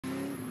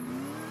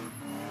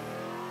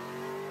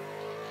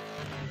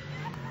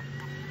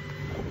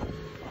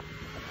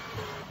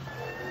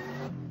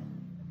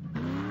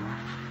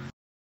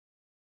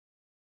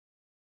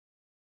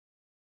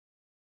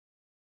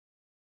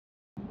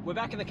We're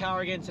back in the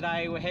car again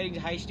today. We're heading to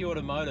HD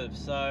Automotive.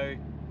 So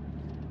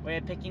we're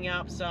picking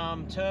up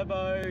some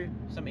turbo,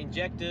 some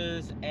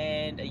injectors,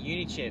 and a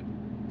uni-chip.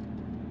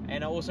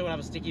 And I also want to have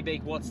a sticky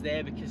beak what's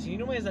there, because he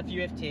normally has a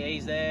few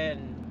FTEs there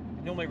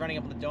and normally running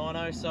up on the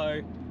dyno.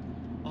 So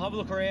I'll have a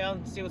look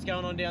around, see what's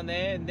going on down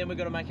there, and then we've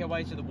got to make our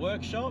way to the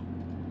workshop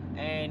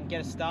and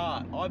get a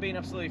start. I've been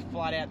absolutely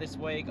flat out this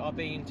week. I've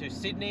been to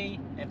Sydney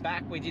and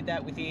back. We did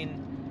that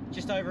within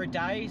just over a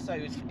day, so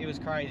it was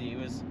crazy. It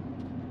was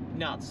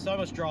nuts, so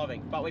much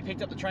driving. But we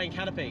picked up the train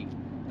canopy.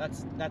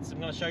 That's I'm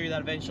going to show you that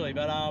eventually.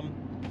 But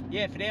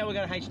yeah, for now we're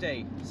going to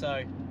HD.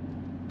 So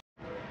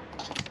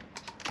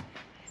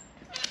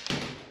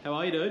how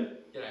are you, dude?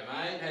 G'day,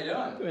 mate. How you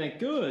doing? Good, man.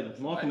 Good.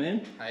 Michael,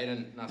 man.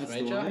 Hayden, nice to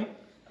That's meet you.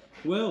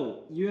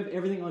 Well, you have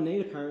everything I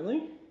need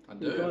apparently. I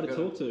do. You're the guy to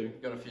talk to.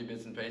 Got a few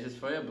bits and pieces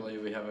for you. I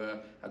believe we have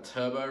a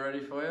turbo ready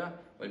for you. I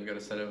believe we've got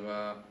a set of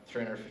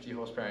 350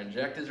 horsepower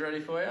injectors ready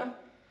for you.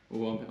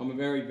 Well, I'm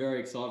very, very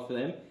excited for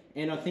them.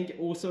 And I think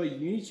also a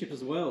uni chip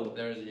as well.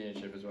 There is a uni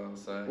chip as well,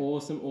 so.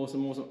 Awesome,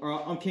 awesome, awesome. All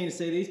right, I'm keen to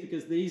see these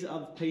because these are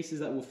the pieces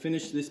that will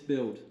finish this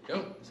build. Cool,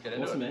 let's get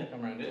into it. Awesome, man.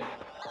 Come around here.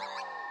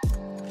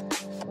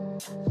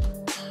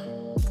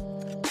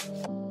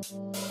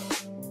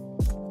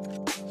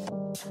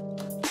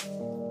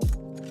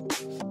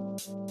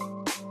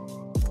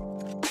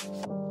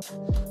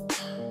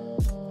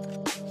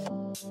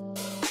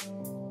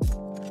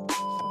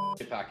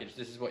 Package.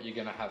 This is what you're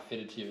going to have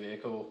fitted to your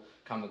vehicle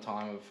come the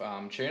time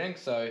of tuning.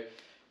 So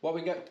what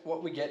we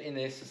get in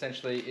this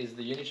essentially is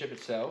the uni chip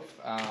itself,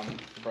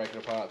 to break it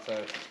apart.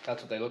 So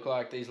that's what they look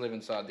like. These live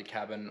inside the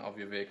cabin of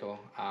your vehicle,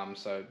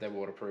 so they're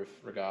waterproof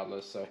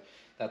regardless. So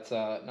that's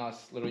a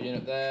nice little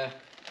unit there.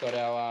 Got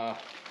our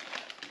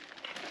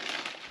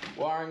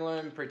wiring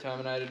loom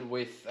pre-terminated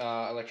with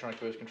electronic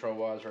boost control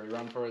wires already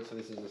run for it. So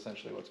this is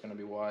essentially what's going to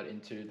be wired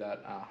into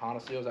that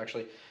harness of yours.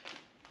 Actually,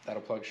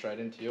 that'll plug straight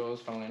into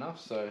yours, funnily enough.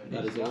 So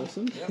that is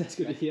awesome. Yep. That's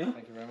good to hear.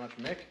 Thank you very much,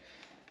 Mick.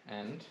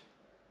 And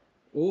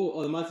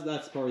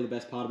that's probably the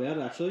best part about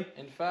it, actually.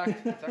 in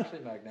fact, it's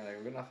actually magnetic.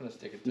 We've got nothing to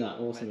stick it to. No,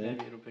 awesome, man.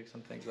 Maybe it'll pick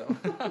some things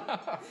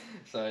up.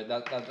 So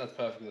that's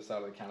perfect for the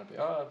side of the canopy.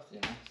 Oh, you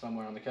know,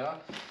 somewhere on the car.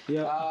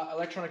 Yeah.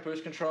 Electronic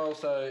boost control.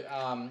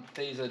 So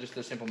these are just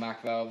a simple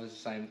Mac valve. It's the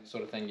same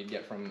sort of thing you'd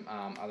get from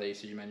other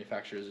ECU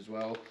manufacturers as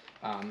well.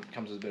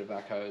 Comes with a bit of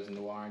vac hose and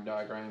the wiring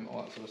diagram,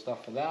 all that sort of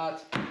stuff for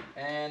that.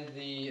 And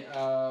the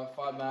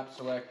 5-map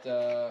select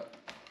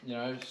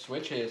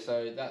switch here.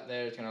 So that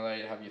there is going to allow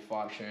you to have your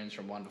 5 tunes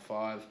from 1 to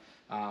 5.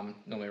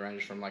 Normally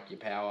ranges from like your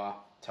power,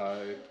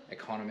 tow,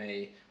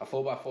 economy, a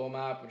 4x4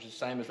 map, which is the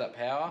same as that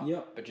power,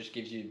 yep, but just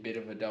gives you a bit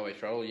of a doughy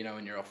throttle, you know,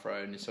 when you're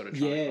off-road and you're sort of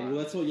trying to well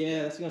that's what,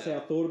 that's going to say,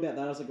 I thought about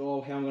that. I was like, oh,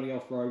 how am I going to go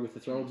off-road with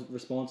the throttle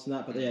response and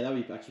that, but yeah, that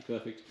would be actually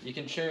perfect. You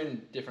can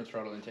tune different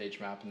throttle into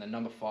each map, and then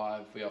number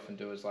 5 we often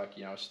do is like,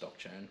 you know, a stock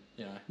tune,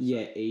 you know.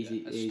 Yeah, so,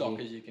 easy. As stock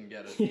as you can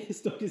get it. Yeah,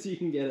 stock as you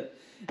can get it.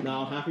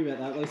 No, I'm happy about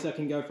that. At least I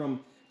can go from,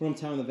 when I'm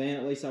towing the van,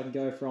 at least I can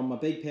go from a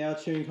big power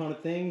tune kind of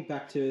thing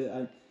back to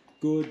a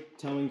good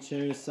towing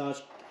tune as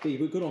such. Be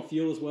good on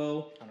fuel as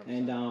well.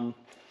 100%. And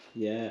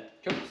yeah.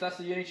 Cool, so that's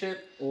the uni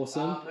chip.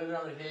 Awesome. Moving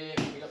over here,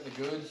 we got the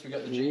goods. We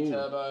got the G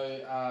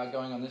Turbo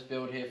going on this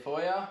build here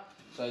for you.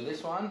 So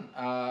this one,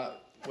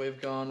 we've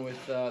gone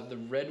with the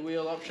red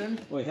wheel option.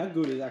 Wait, how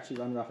good is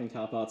actually unwrapping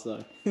car parts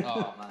though?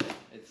 Oh man,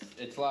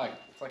 it's like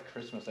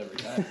Christmas every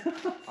day.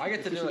 I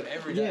get to do it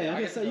every day. Yeah,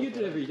 I guess so. You do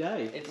it every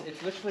day.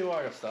 It's literally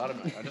why I got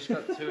started, mate. I just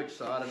got too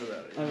excited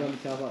about it. Unwrapping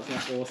car parts,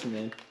 that's awesome,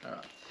 man. All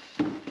right.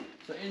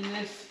 So in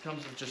this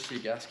comes with just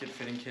your gasket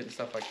fitting kit and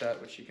stuff like that,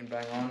 which you can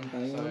bang on.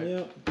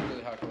 Yep.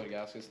 Really high quality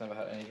gaskets. Never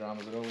had any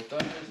dramas at all with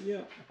those.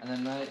 Yep. And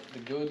then the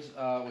goods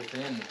are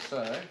within.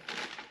 So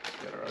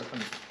get her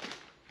open.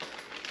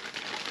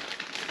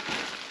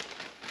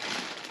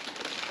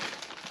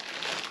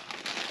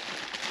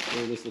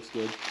 Oh, this looks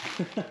good.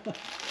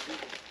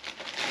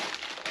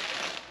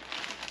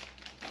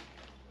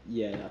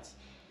 Yeah,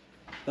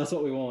 that's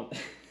what we want.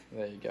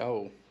 There you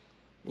go.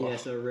 Yeah,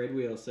 so red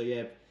wheel. So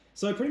yeah.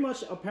 So pretty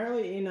much,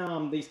 apparently in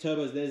these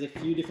turbos, there's a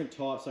few different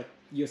types, like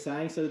you're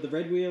saying. So the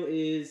red wheel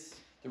is...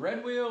 The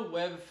red wheel,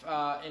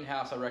 we've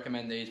in-house, I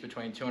recommend these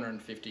between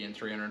 250 and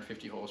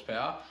 350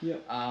 horsepower.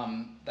 Yep.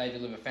 They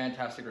deliver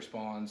fantastic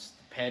response.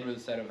 Paired with a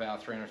set of our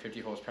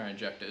 350 horsepower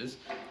injectors,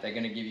 they're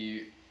going to give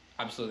you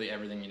absolutely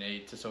everything you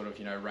need to sort of,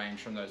 you know, range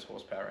from those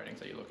horsepower ratings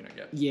that you're looking to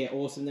get. Yeah,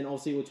 awesome. Then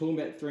obviously we're talking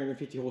about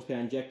 350 horsepower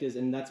injectors,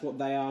 and that's what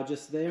they are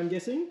just there, I'm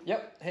guessing?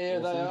 Yep, here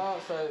awesome. They are.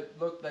 So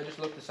look, they just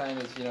look the same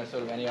as, you know,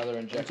 sort of any other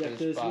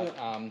injectors, but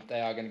yep.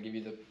 They are going to give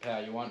you the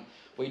power you want.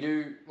 We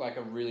do like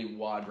a really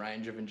wide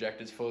range of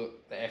injectors for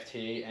the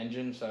FTE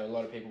engine. So a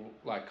lot of people,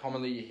 like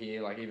commonly you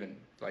hear, like even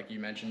like you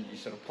mentioned, you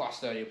sort of plus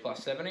 30 or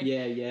plus 70.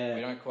 Yeah, yeah.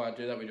 We don't quite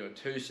do that. We do a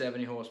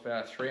 270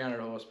 horsepower, 300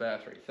 horsepower,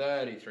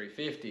 330,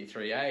 350,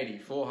 380,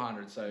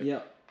 400. So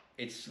yep.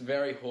 It's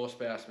very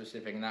horsepower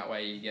specific, and that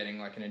way you're getting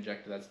like an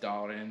injector that's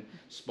dialed in,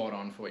 spot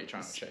on for what you're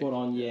trying to achieve. Spot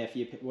on, yeah.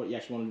 If what you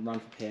actually want to run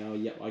for power,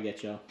 yep, I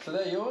get you. So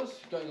they're yours.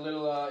 Got your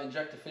little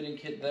injector fitting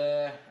kit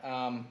there.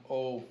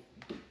 All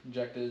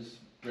injectors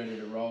ready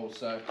to roll.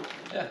 So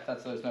yeah,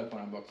 there's no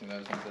point unboxing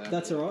those ones there.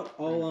 That's all right.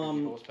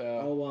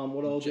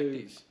 What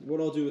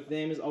I'll do with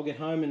them is I'll get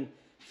home and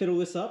fiddle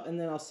this up, and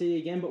then I'll see you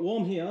again. But while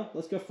I'm here,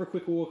 let's go for a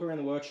quick walk around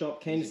the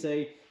workshop. Keen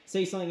to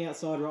see something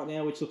outside right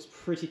now, which looks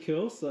pretty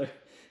cool. So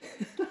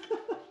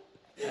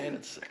and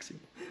it's sexy.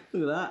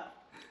 Look at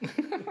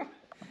that.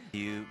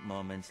 Few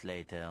moments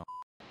later.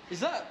 Is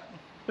that?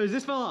 Who's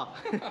this fella?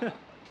 I'm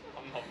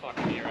not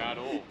fucking here at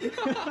all.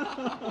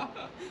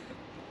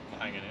 I'm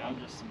hanging out.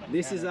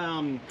 This is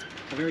a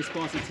very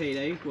spicy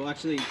TD. Well,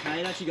 actually,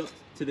 Kate actually got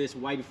to this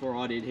way before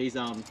I did. He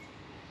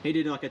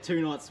did like a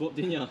 2-night swap,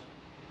 didn't you?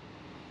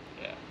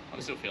 Yeah, I'm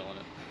still feeling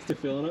it. Still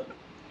feeling it?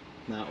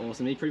 Nah,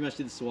 awesome. He pretty much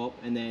did the swap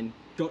and then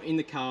got in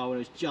the car when it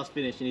was just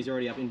finished, and he's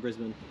already up in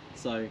Brisbane.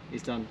 So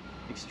he's done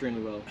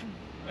extremely well.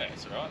 Yeah,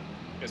 it's alright.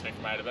 Gets me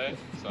from A to B,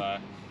 so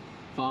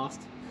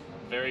Fast.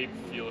 very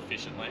fuel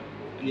efficiently.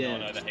 And Yeah. I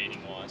know the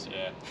heating wise,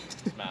 yeah,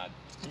 it's mad.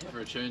 For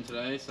a tune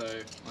today,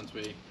 so once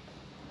we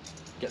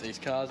get these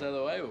cars out of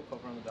the way, we'll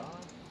pop around the dyno.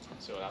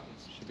 See what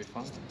happens. Should be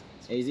fun.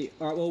 Easy.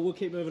 All right, well, we'll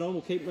keep moving on.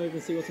 We'll keep moving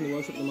and see what's in the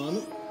workshop at the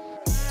moment.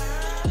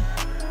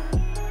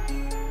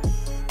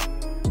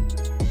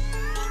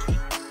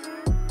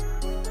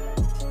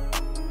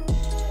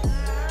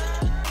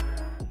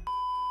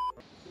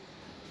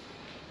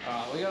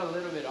 We got a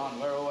little bit on.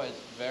 We're always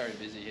very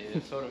busy here.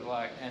 It's sort of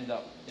like end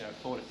up,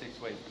 4 to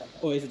 6 weeks.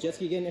 Oh, is the jet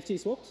ski getting FT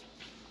swapped?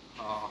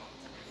 Oh,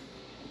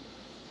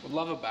 would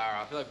love a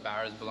Barra. I feel like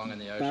Barras belong in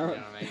the ocean. Barra. You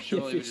know what I mean?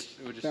 Surely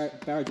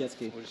Barra jet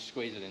ski. we'll just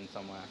squeeze it in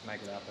somewhere,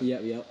 make it happen.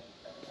 Yep, yep.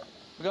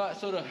 We got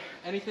sort of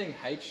anything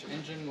H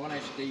engine,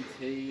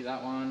 1HDFTE,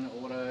 that one,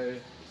 auto,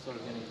 sort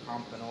of getting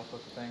pump and all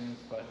sorts of things.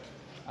 But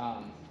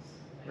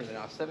really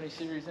nice 70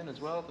 series in as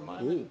well at the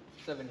moment. Ooh.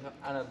 7th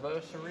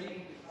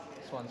anniversary.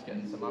 This one's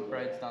getting some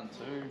upgrades done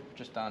too.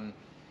 Just done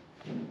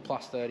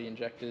plus 30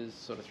 injectors,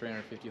 sort of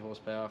 350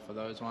 horsepower for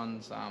those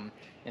ones.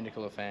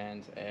 Intercooler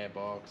fans,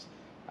 airbox,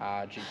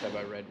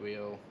 G-turbo red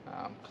wheel,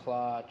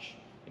 clutch,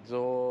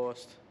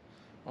 exhaust,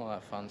 all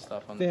that fun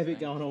stuff on Fair this bit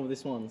thing. going on with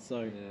this one,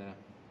 so Yeah,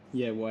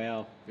 yeah,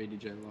 wow.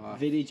 VDJ Life.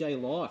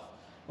 VDJ Life.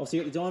 Obviously,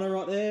 you got the dyno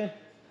right there.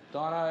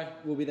 Dyno,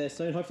 We'll be there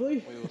soon,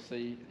 hopefully. we will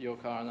see your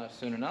car on that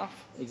soon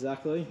enough.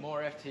 Exactly.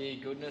 More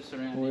FTE goodness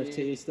around More here.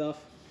 FTE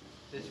stuff.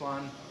 This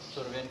one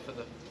sort of in for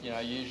the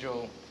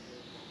usual.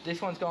 This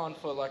one's gone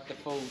for like the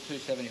full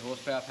 270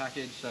 horsepower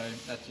package, so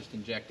that's just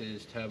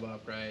injectors, turbo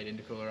upgrade,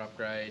 intercooler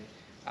upgrade,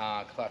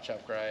 clutch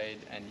upgrade,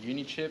 and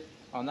uni chip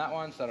on that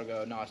one. So that'll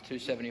go a nice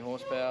 270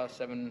 horsepower,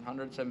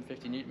 700,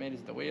 750 newton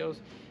meters at the wheels.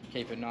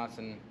 Keep it nice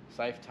and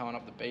safe towing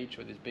up the beach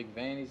with this big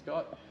van he's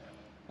got.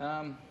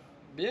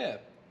 Yeah.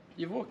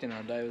 You've walked in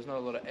on a day, there's not a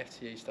lot of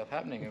FTE stuff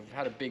happening. We've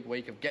had a big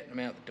week of getting them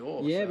out the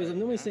door. Yeah, so, because I'm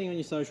normally seeing on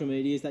your social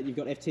medias that you've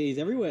got FTEs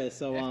everywhere,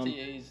 so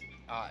FTEs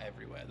are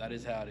everywhere. That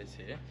is how it is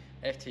here.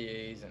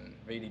 FTEs and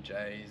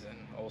VDJs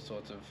and all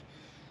sorts of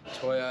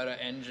Toyota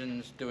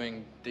engines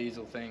doing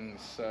diesel things.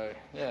 So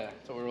yeah,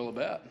 that's what we're all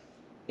about.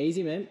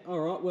 easy, man. All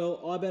right,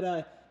 well, I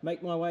better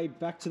make my way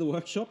back to the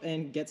workshop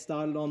and get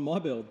started on my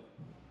build.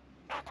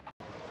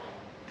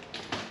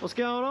 What's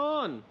going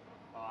on?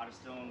 Oh, I'm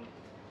just doing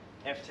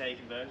FT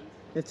conversions.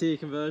 FTE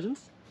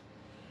conversions.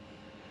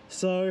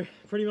 So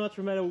pretty much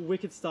we made a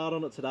wicked start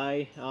on it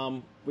today.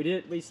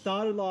 We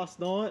started last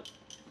night.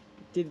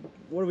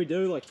 What did we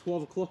do, like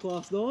 12 o'clock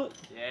last night?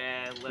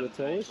 Yeah, 11, Good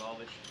tools.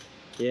 12-ish.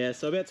 Yeah,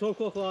 so about 12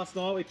 o'clock last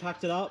night we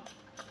packed it up.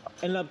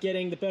 Ended up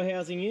getting the bell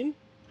housing in.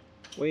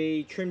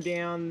 We trimmed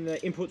down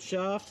the input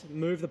shaft,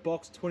 moved the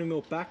box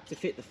 20mm back to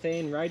fit the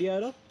fan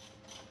radiator.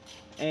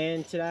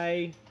 And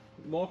today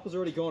Michael's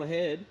already gone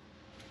ahead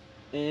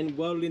and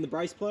welded in the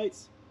brace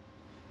plates.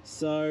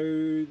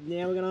 So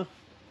now we're gonna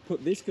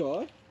put this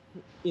guy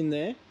in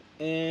there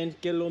and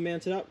get it all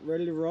mounted up,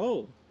 ready to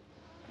roll.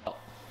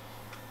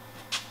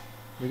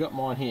 We got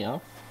mine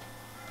here.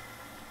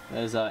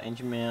 There's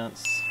engine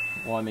mounts,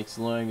 wire mix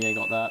loom, yeah,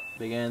 got that.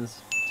 Big ends,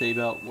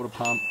 T-belt, water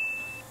pump,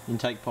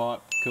 intake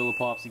pipe, cooler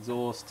pipes,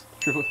 exhaust,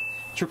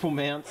 triple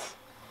mounts,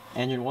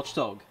 engine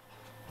watchdog.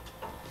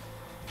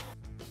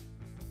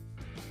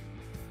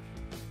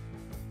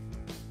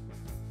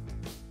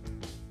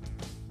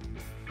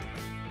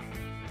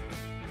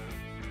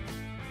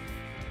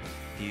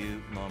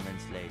 Few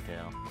moments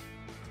later.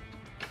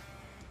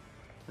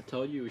 I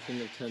told you we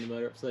shouldn't have turned the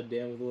motor upside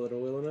down with a lot of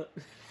oil in it.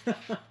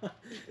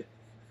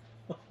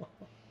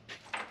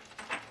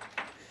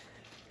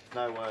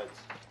 No words.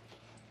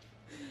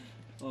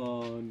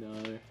 Oh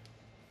no.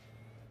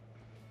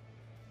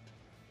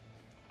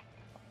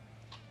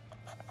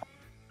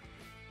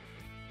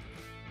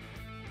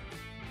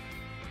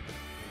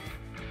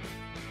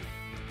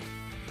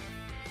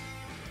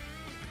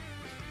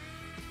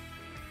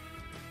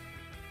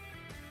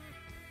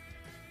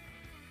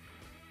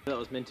 That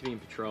was meant to be in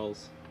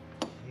patrols.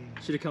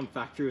 Should have come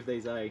factory with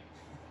these, eh?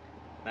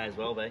 May as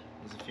well be.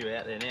 There's a few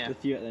out there now. There's a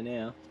few out there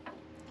now.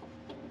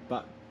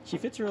 But she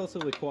fits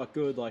relatively quite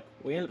good. Like,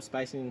 we ended up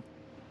spacing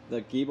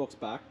the gearbox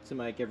back to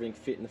make everything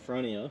fit in the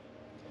front here.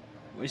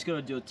 We just got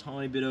to do a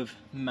tiny bit of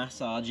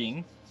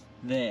massaging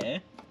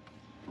there.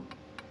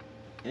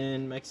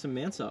 and make some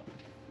mounts up.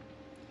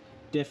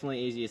 Definitely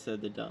easier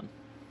said than done.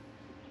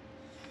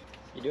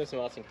 You're doing some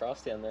arts and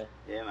crafts down there.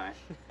 Yeah, mate.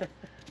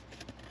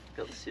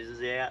 Got the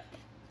scissors out.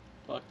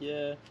 Fuck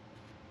yeah.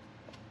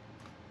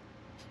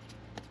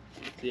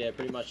 So yeah,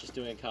 pretty much just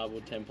doing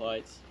cardboard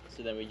templates.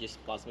 So then we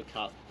just plasma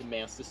cut the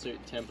mounts to suit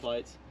the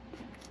templates.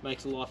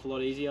 Makes life a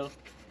lot easier. What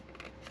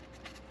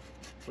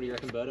do you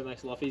reckon, Berto?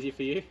 Makes life easier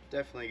for you?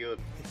 Definitely good.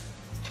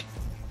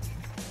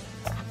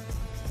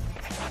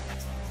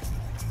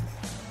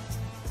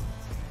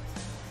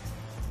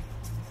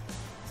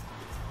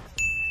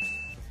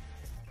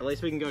 At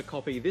least we can go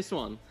copy this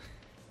one.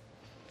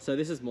 So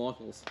this is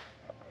Michael's.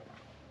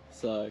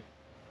 So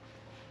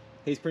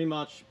he's pretty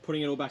much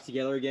putting it all back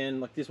together again.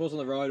 Like, this was on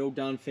the road, all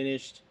done,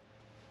 finished.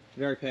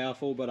 Very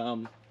powerful, but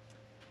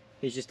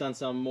he's just done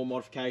some more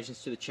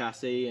modifications to the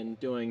chassis and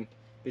doing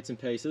bits and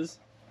pieces.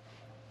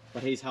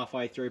 But he's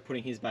halfway through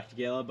putting his back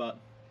together, but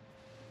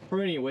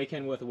probably only a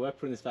weekend worth of work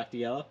putting this back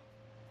together.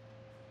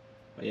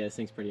 But yeah, this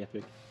thing's pretty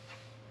epic.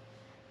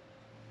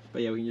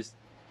 But yeah, we can just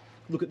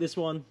look at this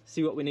one,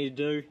 see what we need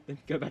to do, then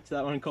go back to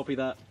that one and copy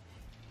that.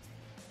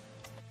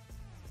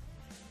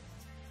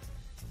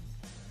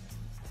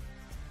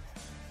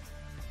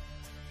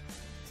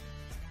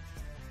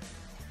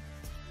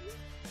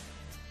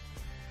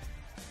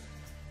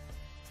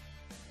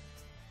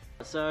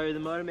 So the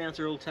motor mounts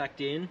are all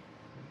tacked in.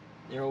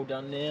 They're all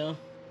done now.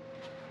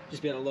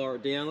 Just about to lower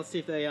it down. Let's see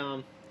if they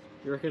you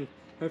reckon,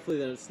 hopefully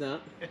they don't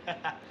snap.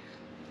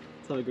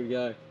 Let's have a good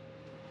go.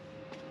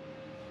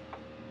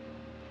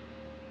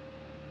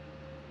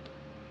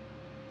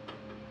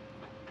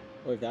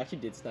 Or if they actually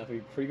did snap,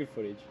 it'd be pretty good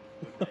footage.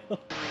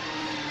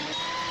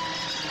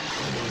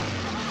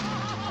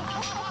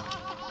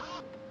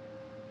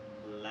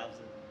 Loves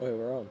it. Wait,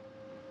 we're on.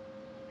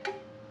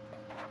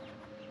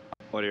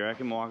 What do you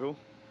reckon, Michael?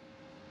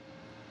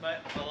 Mate,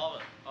 I love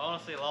it. I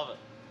honestly love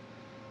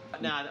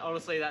it. Nah,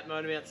 honestly, that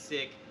motor mount's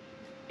sick.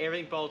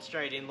 Everything bolts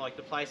straight in. Like,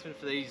 the placement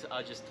for these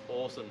are just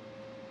awesome.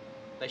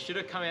 They should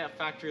have come out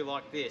factory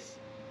like this.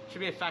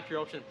 Should be a factory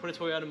option. Put a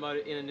Toyota motor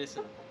in a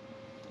Nissan.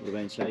 Would have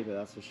been cheaper,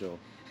 that's for sure.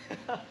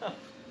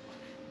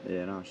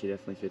 Yeah, no, she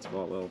definitely fits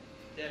quite well.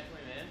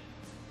 Definitely, man.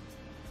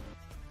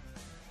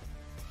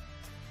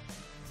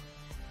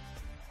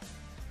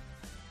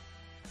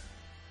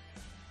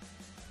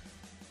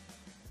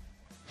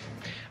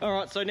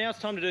 Alright, so now it's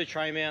time to do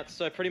tray mounts.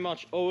 So pretty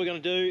much all we're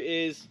going to do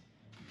is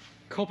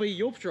copy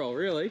your patrol,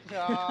 really.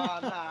 Nah,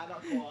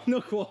 not quite.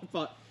 Not quite,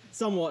 but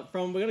somewhat.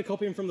 We're going to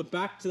copy them from the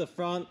back to the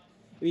front.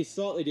 It'll be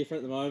slightly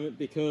different at the moment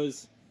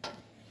because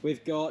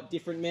we've got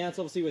different mounts,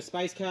 obviously with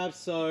space cabs,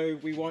 so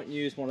we won't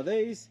use one of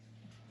these.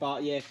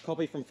 But yeah,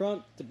 copy from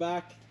front to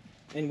back,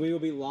 and we will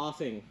be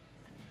laughing.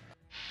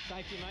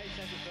 Safety, mate,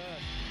 safety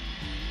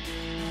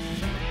first.